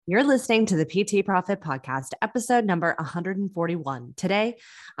You're listening to the PT Profit Podcast, episode number 141. Today,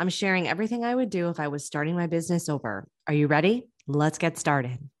 I'm sharing everything I would do if I was starting my business over. Are you ready? Let's get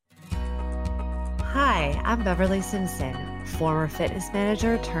started. Hi, I'm Beverly Simpson, former fitness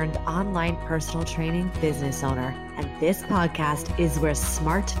manager turned online personal training business owner. And this podcast is where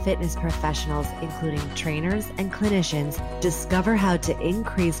smart fitness professionals, including trainers and clinicians, discover how to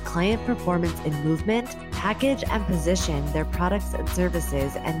increase client performance in movement, package and position their products and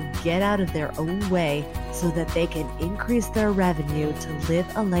services, and get out of their own way so that they can increase their revenue to live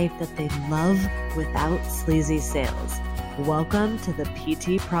a life that they love without sleazy sales. Welcome to the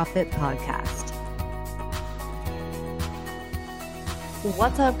PT Profit Podcast.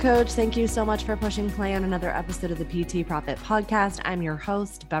 What's up, Coach? Thank you so much for pushing play on another episode of the PT Profit Podcast. I'm your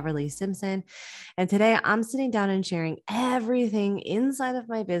host, Beverly Simpson. And today I'm sitting down and sharing everything inside of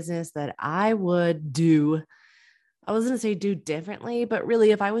my business that I would do. I was going to say do differently, but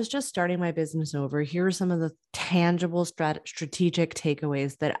really, if I was just starting my business over, here are some of the tangible strategic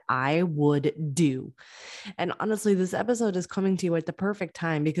takeaways that I would do. And honestly, this episode is coming to you at the perfect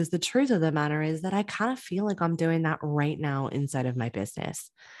time because the truth of the matter is that I kind of feel like I'm doing that right now inside of my business,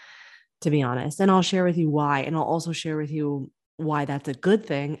 to be honest. And I'll share with you why. And I'll also share with you why that's a good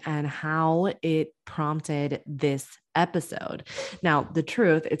thing and how it prompted this episode. Now, the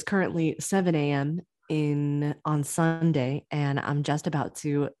truth, it's currently 7 a.m. on Sunday, and I'm just about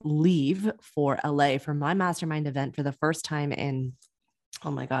to leave for LA for my mastermind event for the first time in,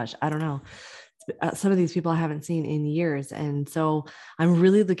 oh my gosh, I don't know. Some of these people I haven't seen in years. And so I'm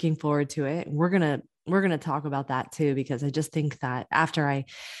really looking forward to it. We're going to talk about that too, because I just think that after I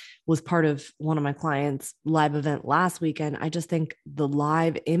was part of one of my clients' live event last weekend, I just think the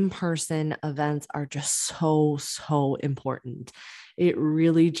live in-person events are just so important. It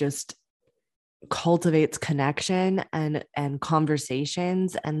really just cultivates connection and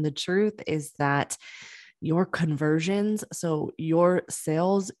conversations. And the truth is that your conversions, so your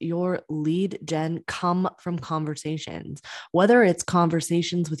sales, your lead gen come from conversations, whether it's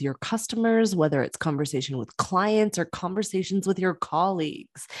conversations with your customers, whether it's conversation with clients or conversations with your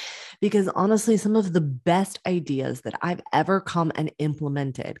colleagues. Because honestly, some of the best ideas that I've ever come and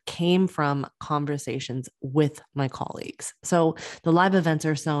implemented came from conversations with my colleagues. So the live events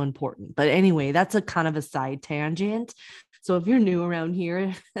are so important. But anyway, that's a kind of a side tangent. So if you're new around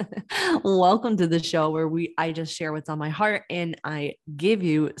here, welcome to the show where I just share what's on my heart and I give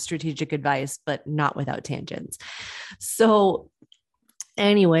you strategic advice, but not without tangents. So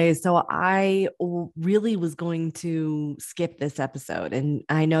anyway, so I really was going to skip this episode. And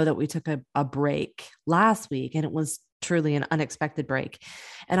I know that we took a break last week and it was truly an unexpected break.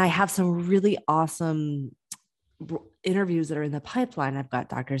 And I have some really awesome interviews that are in the pipeline. I've got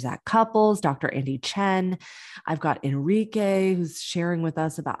Dr. Zach Couples, Dr. Andy Chen. I've got Enrique, who's sharing with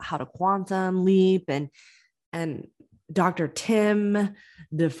us about how to quantum leap, and Dr. Tim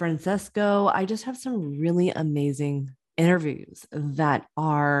DeFrancesco. I just have some really amazing interviews that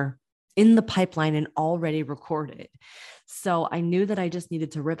are in the pipeline and already recorded. So I knew that I just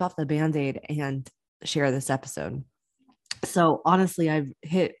needed to rip off the Band-Aid and share this episode. So honestly, I've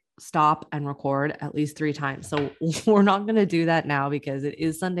hit stop and record at least 3 times. So we're not going to do that now because it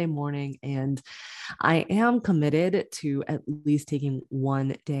is Sunday morning and I am committed to at least taking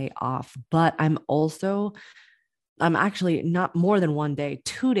 1 day off, but I'm actually not more than 1 day,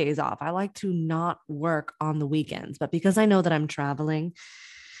 2 days off. I like to not work on the weekends, but because I know that I'm traveling,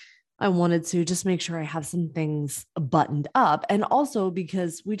 I wanted to just make sure I have some things buttoned up. And also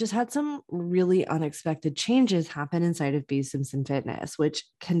because we just had some really unexpected changes happen inside of B Simpson Fitness, which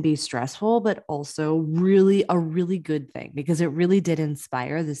can be stressful, but also really a really good thing because it really did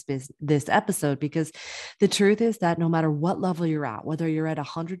inspire this episode. Because the truth is that no matter what level you're at, whether you're at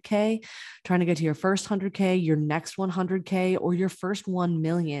 100K, trying to get to your first 100K, your next 100K, or your first 1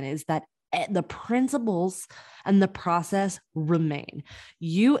 million, is that the principles and the process remain.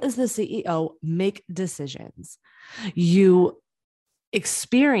 You as the CEO make decisions. You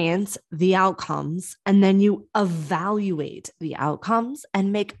experience the outcomes and then you evaluate the outcomes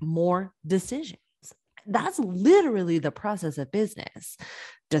and make more decisions. That's literally the process of business.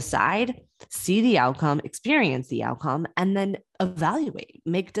 Decide, see the outcome, experience the outcome, and then evaluate,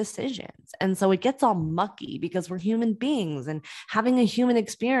 make decisions. And so it gets all mucky because we're human beings and having a human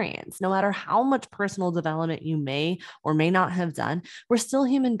experience, no matter how much personal development you may or may not have done, we're still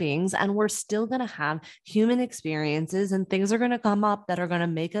human beings and we're still going to have human experiences and things are going to come up that are going to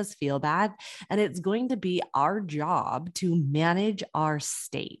make us feel bad. And it's going to be our job to manage our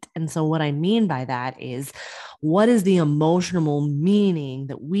state. And so what I mean by that is, what is the emotional meaning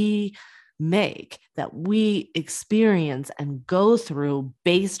that we make, that we experience and go through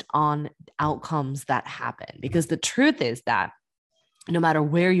based on outcomes that happen. Because the truth is that no matter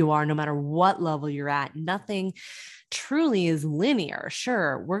where you are, no matter what level you're at, nothing truly is linear.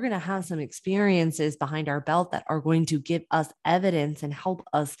 Sure, we're going to have some experiences behind our belt that are going to give us evidence and help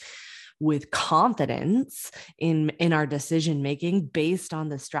us with confidence in our decision making based on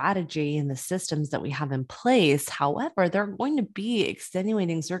the strategy and the systems that we have in place. However, there are going to be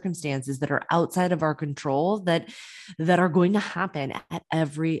extenuating circumstances that are outside of our control that are going to happen at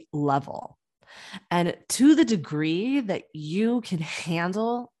every level. And to the degree that you can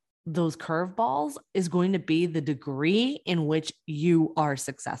handle those curveballs is going to be the degree in which you are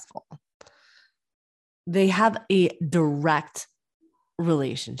successful. They have a direct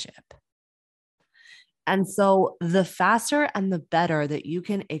relationship. And so the faster and the better that you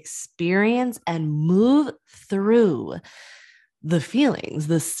can experience and move through the feelings,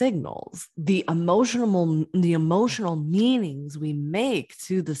 the signals, the emotional meanings we make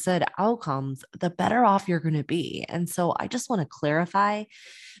to the said outcomes, the better off you're going to be. And so I just want to clarify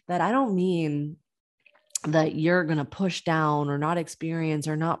that I don't mean that you're going to push down or not experience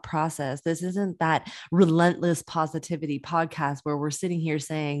or not process. This isn't that relentless positivity podcast where we're sitting here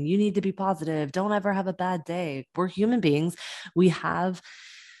saying, you need to be positive. Don't ever have a bad day. We're human beings. We're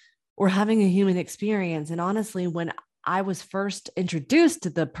having a human experience. And honestly, when I was first introduced to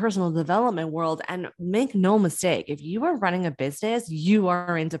the personal development world, and make no mistake, if you are running a business, you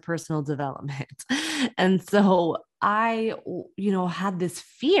are into personal development. And so I, had this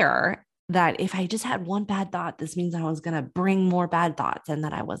fear that if I just had one bad thought, this means I was going to bring more bad thoughts and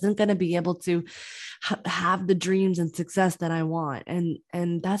that I wasn't going to be able to have the dreams and success that I want.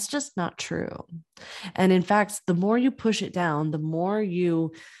 And that's just not true. And in fact, the more you push it down, the more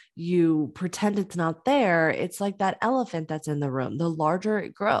you pretend it's not there. It's like that elephant that's in the room. The larger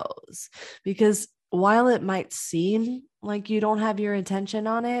it grows, because while it might seem like you don't have your attention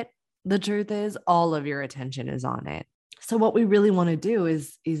on it, the truth is all of your attention is on it. So what we really want to do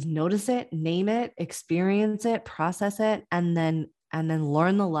is notice it, name it, experience it, process it, and then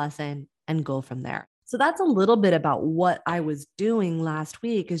learn the lesson and go from there. So that's a little bit about what I was doing last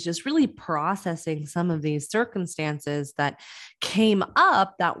week, is just really processing some of these circumstances that came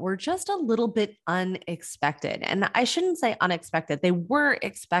up that were just a little bit unexpected. And I shouldn't say unexpected. They were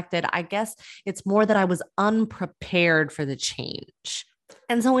expected. I guess it's more that I was unprepared for the change.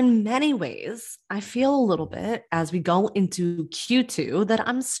 And so in many ways, I feel a little bit as we go into Q2 that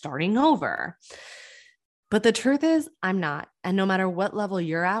I'm starting over. But the truth is, I'm not. And no matter what level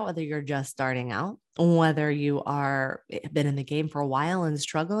you're at, whether you're just starting out, whether you are been in the game for a while and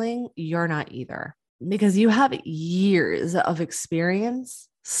struggling, you're not either. Because you have years of experience,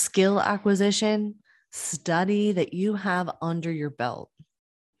 skill acquisition, study that you have under your belt.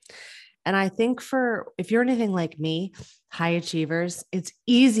 And I think if you're anything like me, high achievers, it's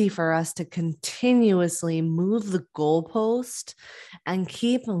easy for us to continuously move the goalpost and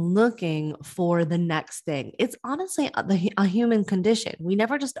keep looking for the next thing. It's honestly a human condition. We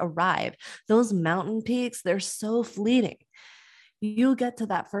never just arrive. Those mountain peaks, they're so fleeting. You get to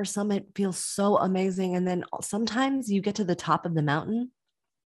that first summit, feels so amazing. And then sometimes you get to the top of the mountain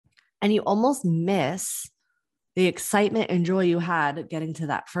and you almost miss the excitement and joy you had getting to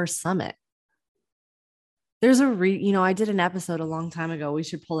that first summit. There's I did an episode a long time ago. We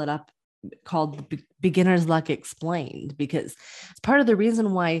should pull it up, called Beginner's Luck Explained, because it's part of the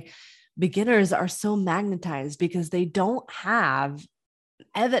reason why beginners are so magnetized, because they don't have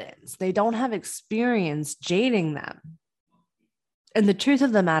evidence. They don't have experience jading them. And the truth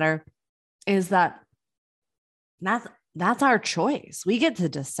of the matter is that that's our choice. We get to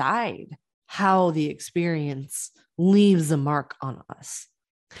decide how the experience leaves a mark on us.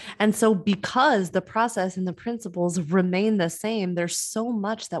 And so because the process and the principles remain the same, there's so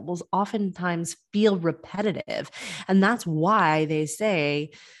much that will oftentimes feel repetitive. And that's why they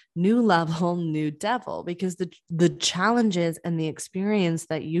say new level, new devil, because the challenges and the experience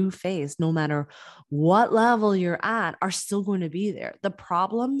that you face, no matter what level you're at, are still going to be there. The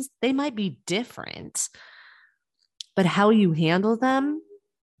problems, they might be different, but how you handle them,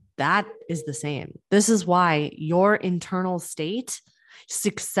 that is the same. This is why your internal state,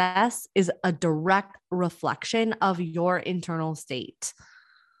 success, is a direct reflection of your internal state,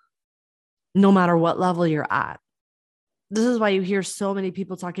 no matter what level you're at. This is why you hear so many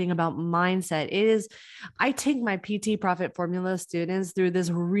people talking about mindset. I take my PT Profit Formula students through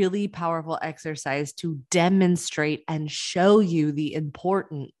this really powerful exercise to demonstrate and show you the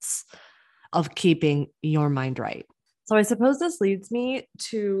importance of keeping your mind right. So I suppose this leads me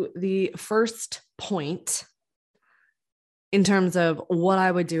to the first point in terms of what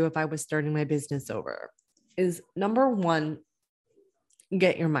I would do if I was starting my business over is number one,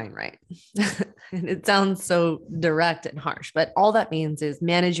 get your mind right. And it sounds so direct and harsh, but all that means is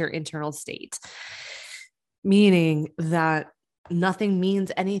manage your internal state, meaning that nothing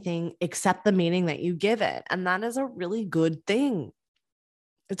means anything except the meaning that you give it. And that is a really good thing.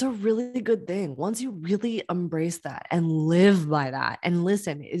 It's a really good thing. Once you really embrace that and live by that, and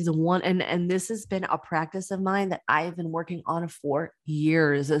listen, is one, and this has been a practice of mine that I've been working on for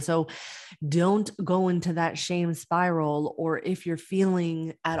years. So don't go into that shame spiral, or if you're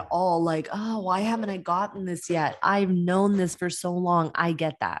feeling at all like, oh, why haven't I gotten this yet? I've known this for so long. I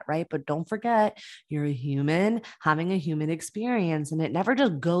get that, right? But don't forget, you're a human having a human experience, and it never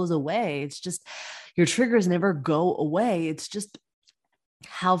just goes away. It's just your triggers never go away. It's just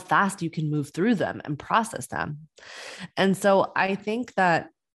how fast you can move through them and process them. And so I think that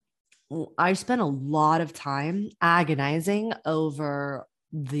I spent a lot of time agonizing over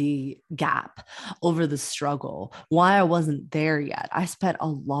the gap, over the struggle, why I wasn't there yet. I spent a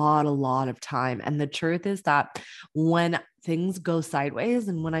lot of time. And the truth is that when things go sideways,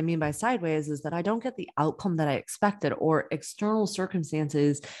 and what I mean by sideways is that I don't get the outcome that I expected, or external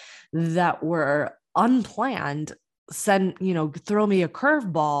circumstances that were unplanned throw me a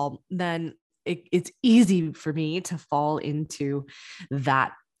curveball, then it's easy for me to fall into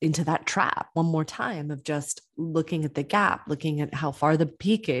that trap one more time of just looking at the gap, looking at how far the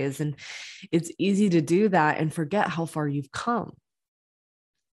peak is. And it's easy to do that and forget how far you've come.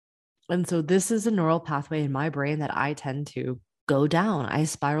 And so this is a neural pathway in my brain that I tend to go down. I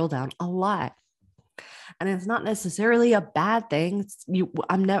spiral down a lot. And it's not necessarily a bad thing.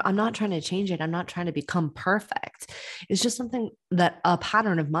 I'm not trying to change it. I'm not trying to become perfect. It's just something a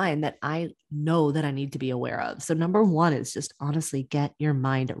pattern of mine that I know that I need to be aware of. So number one is just honestly get your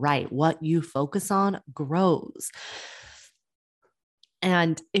mind right. What you focus on grows.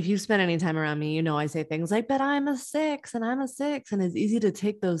 And if you spend any time around me, I say things like, but I'm a 6 and I'm a 6. And it's easy to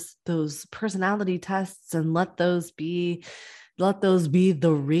take those personality tests and let those be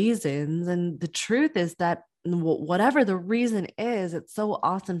the reasons. And the truth is that whatever the reason is, it's so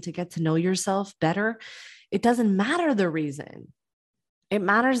awesome to get to know yourself better. It doesn't matter the reason. It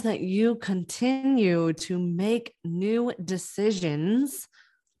matters that you continue to make new decisions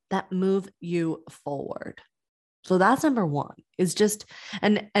that move you forward. So that's number one, is just,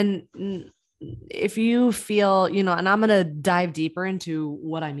 and if you feel, and I'm going to dive deeper into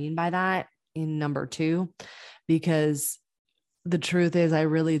what I mean by that in number two, because the truth is I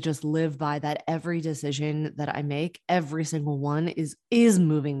really just live by that. Every decision that I make, every single one is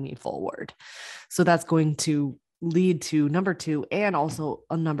moving me forward. So that's going to lead to number two. And also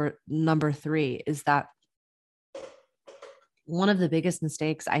a number three is that one of the biggest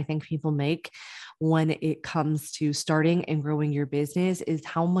mistakes I think people make when it comes to starting and growing your business is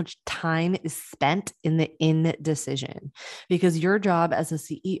how much time is spent in the indecision, because your job as a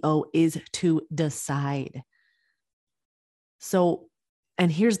CEO is to decide. So,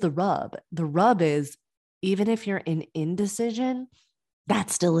 and here's the rub. The rub is, even if you're in indecision,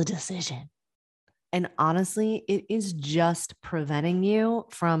 that's still a decision. And honestly, it is just preventing you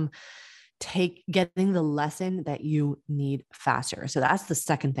from getting the lesson that you need faster. So that's the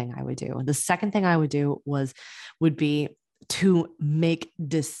second thing I would do. The second thing I would do would be to make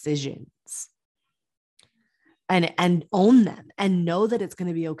decisions and own them and know that it's going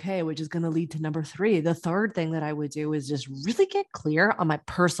to be okay, which is going to lead to number three. The third thing that I would do is just really get clear on my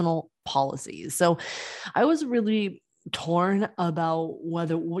personal policies. So I was really torn about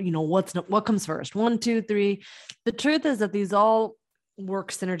whether, what comes first, 1, 2, 3. The truth is that these all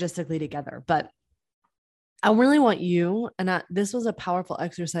work synergistically together, but I really want you, and this was a powerful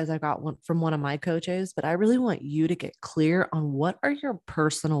exercise I got from one of my coaches, but I really want you to get clear on what are your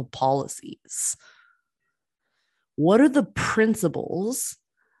personal policies. What are the principles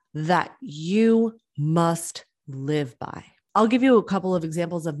that you must live by? I'll give you a couple of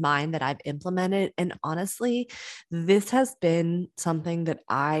examples of mine that I've implemented. And honestly, this has been something that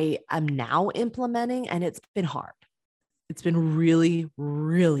I am now implementing, and it's been hard. It's been really,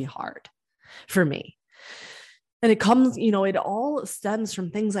 really hard for me. And it comes, it all stems from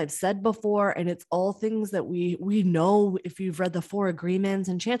things I've said before. And it's all things that we know if you've read the 4 agreements,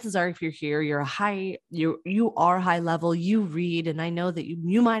 and chances are, if you're here, you are high level, you read. And I know that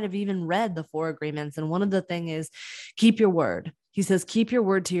you might have even read the 4 agreements. And one of the things is keep your word. He says, keep your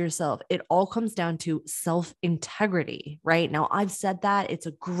word to yourself. It all comes down to self-integrity, right? Now, I've said that. It's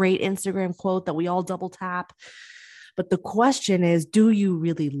a great Instagram quote that we all double tap. But the question is, do you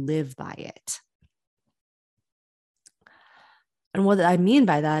really live by it? And what I mean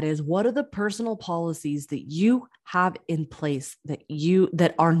by that is, what are the personal policies that you have in place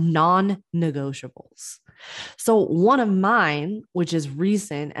that are non-negotiables? So one of mine, which is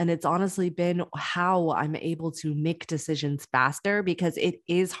recent, and it's honestly been how I'm able to make decisions faster, because it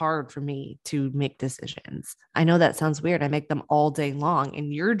is hard for me to make decisions. I know that sounds weird. I make them all day long,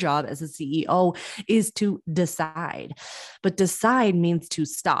 and your job as a CEO is to decide. But decide means to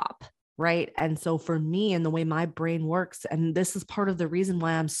stop. Right. And so for me, and the way my brain works, and this is part of the reason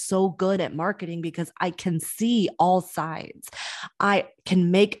why I'm so good at marketing, because I can see all sides. I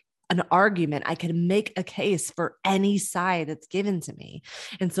can make an argument. I can make a case for any side that's given to me.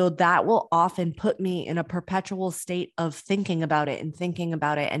 And so that will often put me in a perpetual state of thinking about it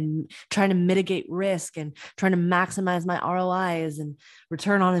and trying to mitigate risk and trying to maximize my ROIs and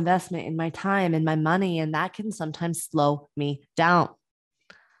return on investment in my time and my money. And that can sometimes slow me down.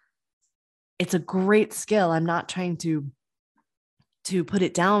 It's a great skill. I'm not trying to put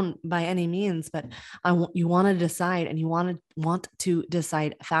it down by any means, but you want to decide, and you want to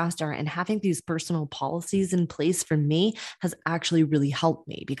decide faster. And having these personal policies in place for me has actually really helped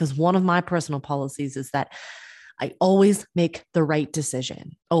me, because one of my personal policies is that I always make the right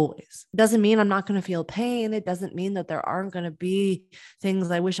decision. Always. It doesn't mean I'm not going to feel pain. It doesn't mean that there aren't going to be things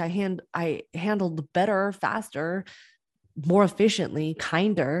I wish I handled better, faster, more efficiently,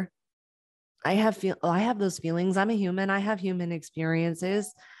 kinder. I have those feelings. I'm a human. I have human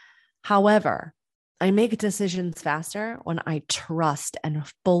experiences. However, I make decisions faster when I trust and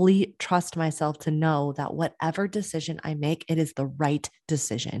fully trust myself to know that whatever decision I make, it is the right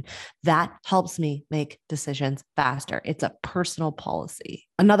decision. That helps me make decisions faster. It's a personal policy.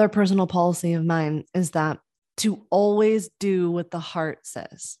 Another personal policy of mine is that to always do what the heart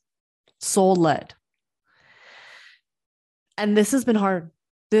says, soul led. And this has been hard.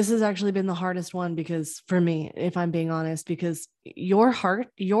 This has actually been the hardest one, because for me, if I'm being honest, because your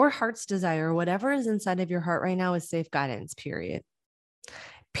heart's desire, whatever is inside of your heart right now, is safe guidance, period.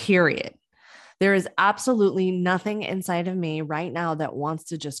 There is absolutely nothing inside of me right now that wants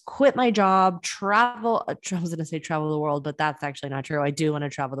to just quit my job, travel. I was going to say travel the world, but that's actually not true. I do want to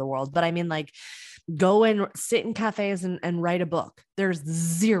travel the world, but I mean, like, go and sit in cafes and write a book. There's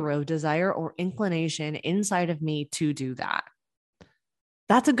zero desire or inclination inside of me to do that.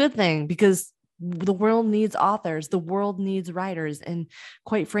 That's a good thing, because the world needs authors. The world needs writers. And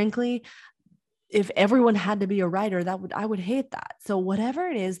quite frankly, if everyone had to be a writer, I would hate that. So whatever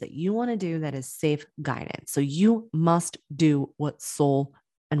it is that you want to do, that is safe guidance. So you must do what soul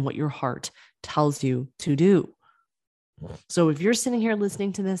and what your heart tells you to do. So if you're sitting here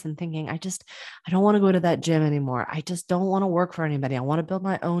listening to this and thinking, I don't want to go to that gym anymore. I just don't want to work for anybody. I want to build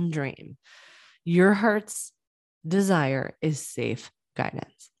my own dream. Your heart's desire is safe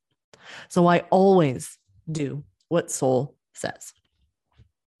guidance. So I always do what soul says.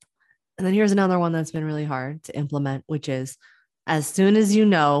 And then here's another one that's been really hard to implement, which is, as soon as you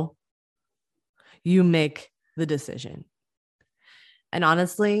know, you make the decision. And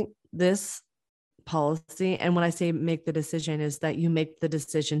honestly, this policy, and when I say make the decision, is that you make the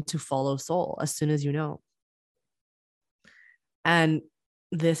decision to follow soul as soon as you know. And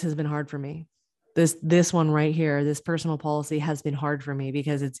this has been hard for me. This one right here, this personal policy has been hard for me,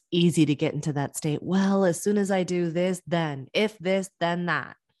 because it's easy to get into that state. Well, as soon as I do this, then if this, then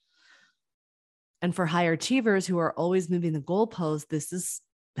that. And for higher achievers who are always moving the goalpost,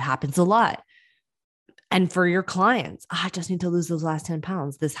 happens a lot. And for your clients, I just need to lose those last 10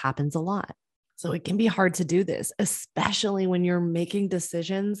 pounds. This happens a lot. So it can be hard to do this, especially when you're making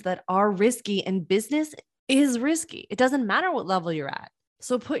decisions that are risky, and business is risky. It doesn't matter what level you're at.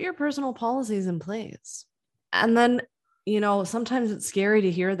 So put your personal policies in place. And then, sometimes it's scary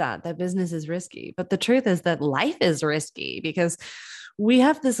to hear that business is risky, but the truth is that life is risky, because we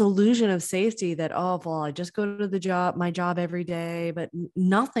have this illusion of safety that, oh, well, I just go to my job every day, but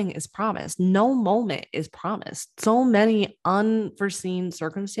nothing is promised. No moment is promised. So many unforeseen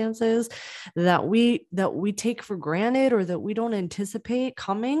circumstances that we take for granted, or that we don't anticipate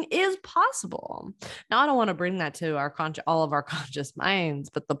coming, is possible. Now, I don't want to bring that to all of our conscious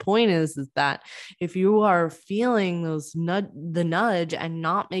minds, but the point is that if you are feeling the nudge and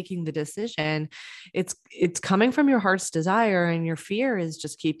not making the decision, it's coming from your heart's desire, and your fear is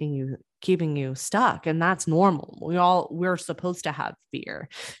just keeping you stuck. And that's normal. We're supposed to have fear.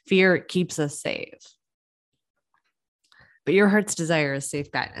 Fear keeps us safe. But your heart's desire is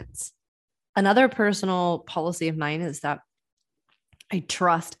safe guidance. Another personal policy of mine is that I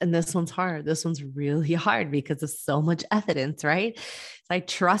trust, and this one's hard. This one's really hard because of so much evidence, right? So I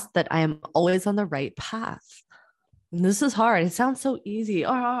trust that I am always on the right path. This is hard. It sounds so easy.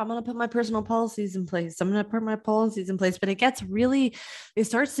 Oh, I'm going to put my personal policies in place. I'm going to put my policies in place. But it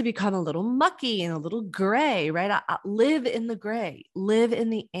starts to become a little mucky and a little gray, right? I live in the gray, live in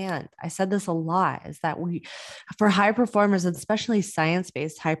the and. I said this a lot is that for high performers, especially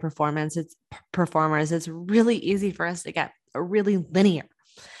science-based high performance, performers, it's really easy for us to get really linear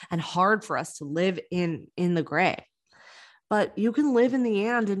and hard for us to live in the gray. But you can live in the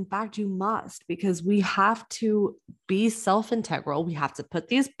and. In fact, you must, because we have to be self-integral. We have to put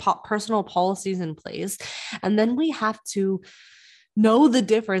these personal policies in place. And then we have to know the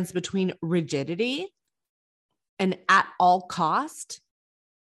difference between rigidity and at all cost,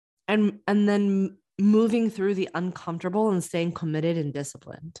 and then moving through the uncomfortable and staying committed and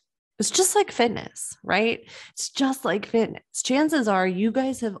disciplined. It's just like fitness, right? It's just like fitness. Chances are you've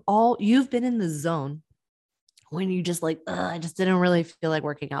been in the zone when you just like, I just didn't really feel like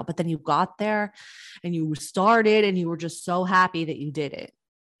working out, but then you got there and you started and you were just so happy that you did it,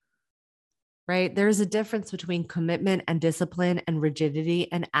 right? There's a difference between commitment and discipline and rigidity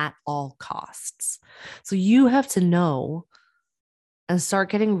and at all costs. So you have to know and start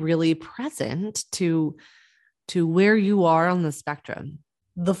getting really present to where you are on the spectrum.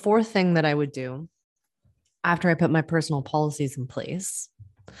 The fourth thing that I would do after I put my personal policies in place,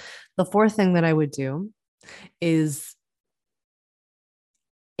 the fourth thing that I would do is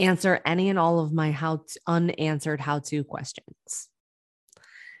answer any and all of my unanswered how-to questions.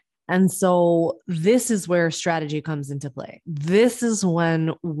 And so this is where strategy comes into play. This is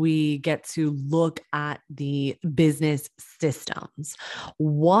when we get to look at the business systems.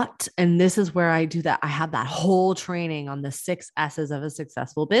 And this is where I do that. I have that whole training on the 6 S's of a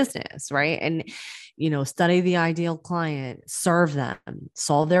successful business, right? And, study the ideal client, serve them,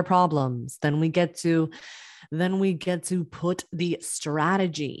 solve their problems. Then we get to put the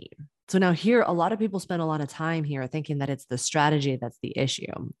strategy. So now here, a lot of people spend a lot of time here thinking that it's the strategy that's the issue.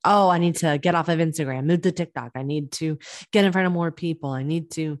 Oh, I need to get off of Instagram, move to TikTok. I need to get in front of more people. I need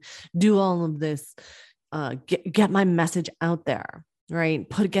to do all of this, get my message out there, right?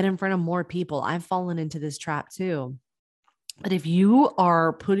 Get in front of more people. I've fallen into this trap too. But if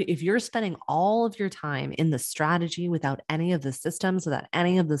you're spending all of your time in the strategy without any of the systems, without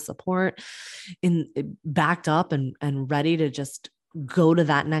any of the support backed up and ready to just go to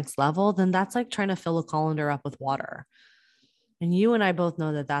that next level, then that's like trying to fill a colander up with water. And you and I both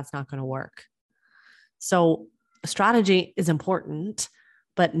know that that's not going to work. So strategy is important,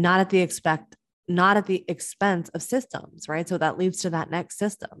 but not at the expense of systems, right? So that leads to that next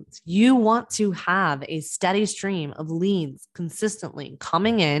systems. You want to have a steady stream of leads consistently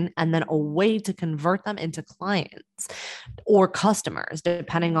coming in and then a way to convert them into clients or customers,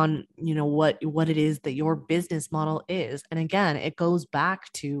 depending on, what it is that your business model is. And again, it goes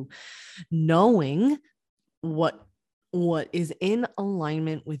back to knowing what is in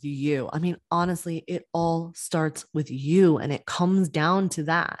alignment with you. I mean, honestly, it all starts with you, and it comes down to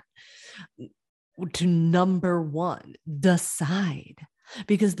that. To number one, decide.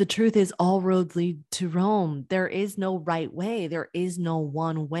 Because the truth is, all roads lead to Rome. There is no right way. There is no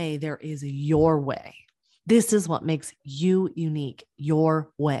one way. There is your way. This is what makes you unique,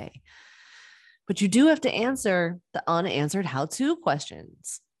 your way. But you do have to answer the unanswered how-to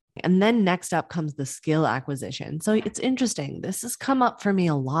questions. And then next up comes the skill acquisition. So it's interesting. This has come up for me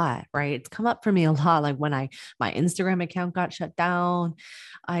a lot, right? It's come up for me a lot. Like when my Instagram account got shut down,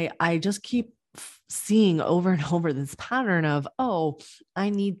 I just keep seeing over and over this pattern of, I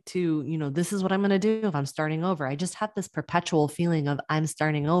need to, this is what I'm going to do if I'm starting over. I just have this perpetual feeling of I'm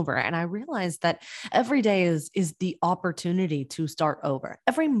starting over. And I realized that every day is the opportunity to start over.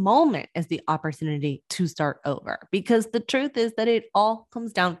 Every moment is the opportunity to start over, because the truth is that it all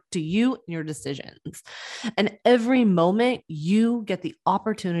comes down to you and your decisions. And every moment you get the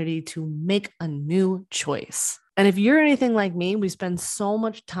opportunity to make a new choice. And if you're anything like me, we spend so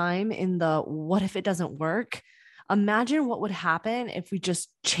much time in the what if it doesn't work? Imagine what would happen if we just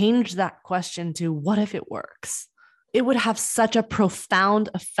changed that question to what if it works? It would have such a profound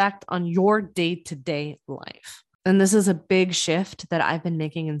effect on your day-to-day life. And this is a big shift that I've been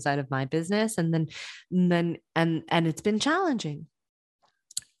making inside of my business. And it's been challenging.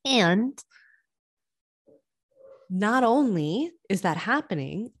 And not only is that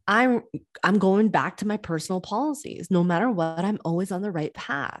happening, I'm going back to my personal policies. No matter what, I'm always on the right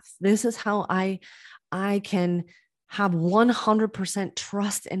path. This is how I can have 100%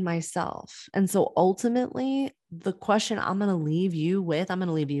 trust in myself. And so ultimately, the question I'm going to leave you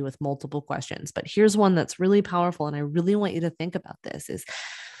with multiple questions, but here's one that's really powerful. And I really want you to think about this is,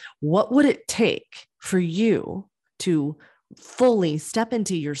 what would it take for you to fully step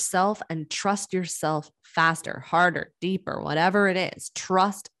into yourself and trust yourself faster, harder, deeper, whatever it is.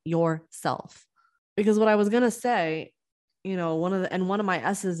 Trust yourself. Because what I was going to say, one of my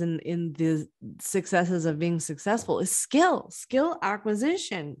S's in the successes of being successful is skill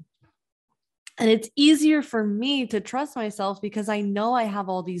acquisition. And it's easier for me to trust myself because I know I have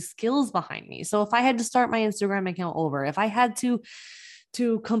all these skills behind me. So if I had to start my Instagram account over, if I had to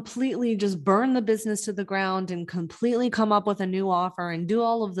completely just burn the business to the ground and completely come up with a new offer and do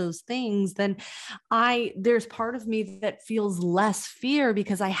all of those things, then there's part of me that feels less fear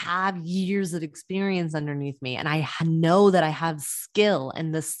because I have years of experience underneath me and I know that I have skill,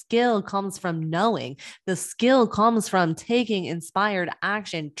 and the skill comes from knowing. The skill comes from taking inspired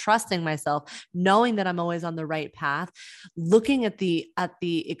action, trusting myself, knowing that I'm always on the right path, looking at the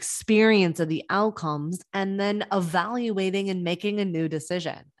experience of the outcomes, and then evaluating and making a new decision.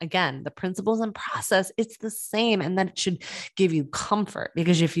 Again, the principles and process, it's the same. And that should give you comfort,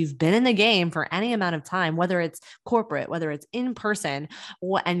 because if you've been in the game for any amount of time, whether it's corporate, whether it's in person,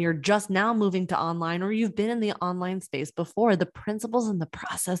 and you're just now moving to online, or you've been in the online space before, the principles and the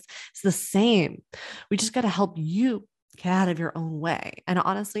process is the same. We just got to help you get out of your own way. And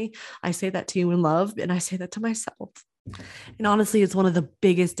honestly, I say that to you in love, and I say that to myself. And honestly, it's one of the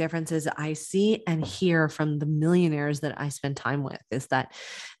biggest differences I see and hear from the millionaires that I spend time with, is that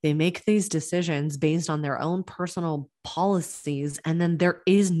they make these decisions based on their own personal policies, and then there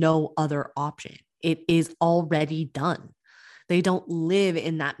is no other option. It is already done. They don't live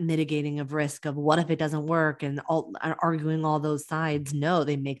in that mitigating of risk of what if it doesn't work and arguing all those sides. No,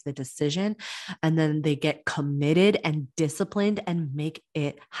 they make the decision and then they get committed and disciplined and make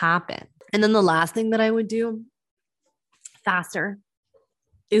it happen. And then the last thing that I would do faster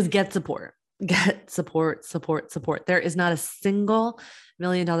is get support. There is not a single $1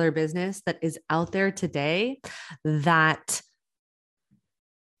 million business that is out there today that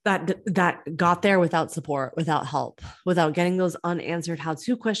got there without support, without help, without getting those unanswered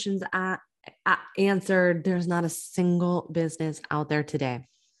how-to questions answered. There's not a single business out there today.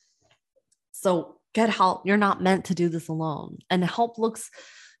 So get help. You're not meant to do this alone. And help looks,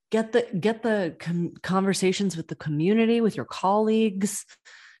 get the conversations with the community, with your colleagues.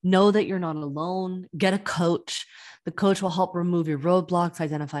 Know that you're not alone. Get a coach. The coach will help remove your roadblocks,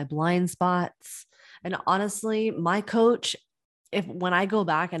 identify blind spots. And honestly, my coach, when I go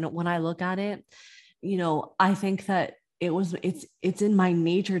back and when I look at it, I think that it's in my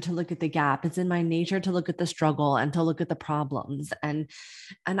nature to look at the gap. It's in my nature to look at the struggle and to look at the problems. And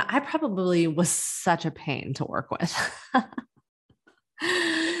I probably was such a pain to work with.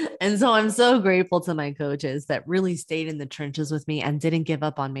 And so I'm so grateful to my coaches that really stayed in the trenches with me and didn't give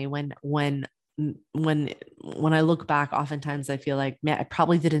up on me when I look back. Oftentimes I feel like, man, I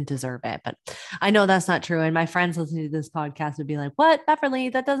probably didn't deserve it, but I know that's not true. And my friends listening to this podcast would be like, what, Beverly,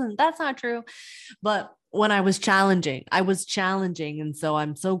 that's not true. But when I was challenging. And so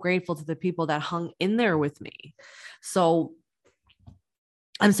I'm so grateful to the people that hung in there with me. So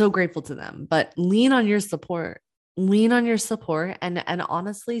I'm so grateful to them, but lean on your support and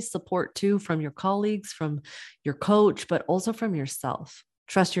honestly support too from your colleagues, from your coach, but also from yourself.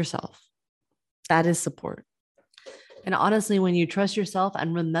 Trust yourself. That is support. And honestly, when you trust yourself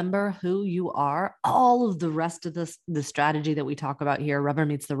and remember who you are, all of the rest of the strategy that we talk about here, rubber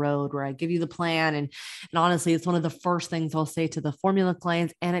meets the road, where I give you the plan. And honestly, it's one of the first things I'll say to the formula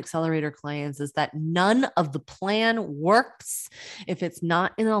clients and accelerator clients is that none of the plan works if it's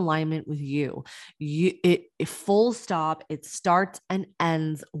not in alignment with you. It full stop. It starts and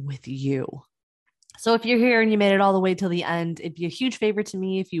ends with you. So if you're here and you made it all the way till the end, it'd be a huge favor to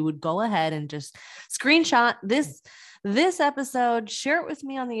me if you would go ahead and just screenshot this episode, share it with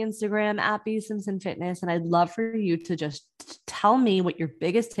me on the Instagram at bsimpsonfitness. And I'd love for you to just tell me what your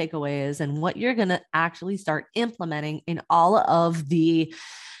biggest takeaway is and what you're going to actually start implementing in all of the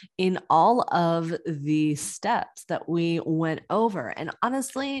steps that we went over. And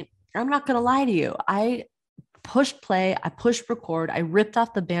honestly, I'm not going to lie to you. I pushed play, I pushed record, I ripped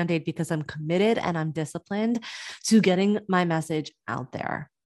off the Band-Aid because I'm committed and I'm disciplined to getting my message out there.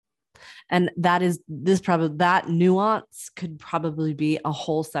 And that nuance could probably be a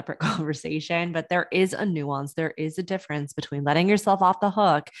whole separate conversation, but there is a nuance. There is a difference between letting yourself off the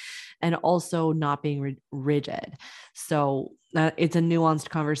hook and also not being rigid. So it's a nuanced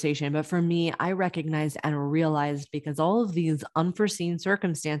conversation. But for me, I recognized and realized, because all of these unforeseen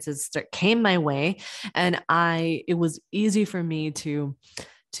circumstances came my way, and it was easy for me to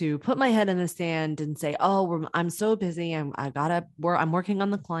put my head in the sand and say, oh, I'm so busy. I'm working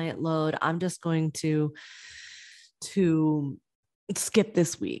on the client load. I'm just going to skip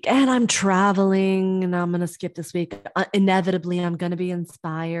this week, and I'm traveling and I'm going to skip this week. Inevitably, I'm going to be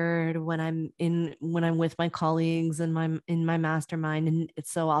inspired when I'm with my colleagues and in my mastermind. And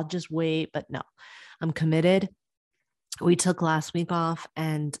so I'll just wait, but no, I'm committed. We took last week off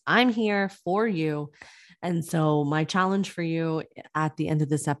and I'm here for you. And so my challenge for you at the end of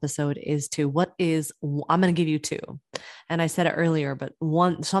this episode is I'm going to give you two. And I said it earlier, but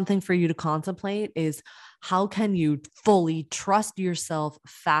something for you to contemplate is, how can you fully trust yourself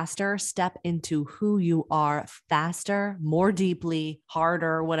faster, step into who you are faster, more deeply,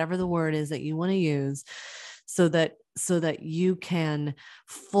 harder, whatever the word is that you want to use, so that you can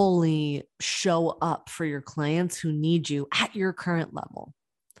fully show up for your clients who need you at your current level.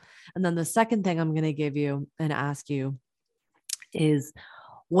 And then the second thing I'm going to give you and ask you is,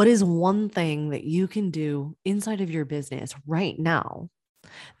 what is one thing that you can do inside of your business right now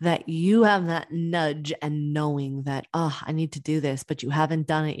that you have that nudge and knowing that, I need to do this, but you haven't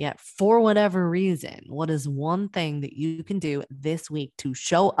done it yet for whatever reason? What is one thing that you can do this week to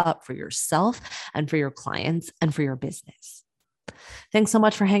show up for yourself and for your clients and for your business? Thanks so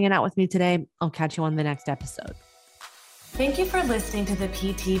much for hanging out with me today. I'll catch you on the next episode. Thank you for listening to the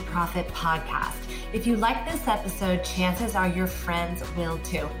PT Profit Podcast. If you like this episode, chances are your friends will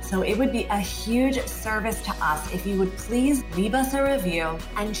too. So it would be a huge service to us if you would please leave us a review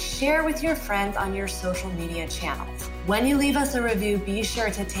and share with your friends on your social media channels. When you leave us a review, be sure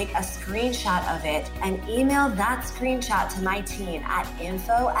to take a screenshot of it and email that screenshot to my team at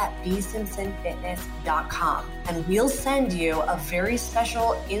info@bsimpsonfitness.com. And we'll send you a very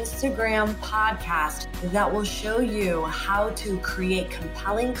special Instagram podcast that will show you how to create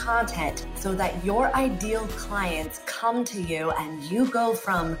compelling content so that your ideal clients come to you and you go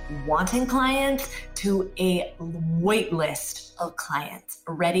from wanting clients to a wait list of clients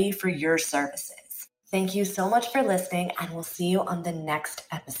ready for your services. Thank you so much for listening, and we'll see you on the next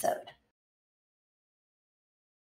episode.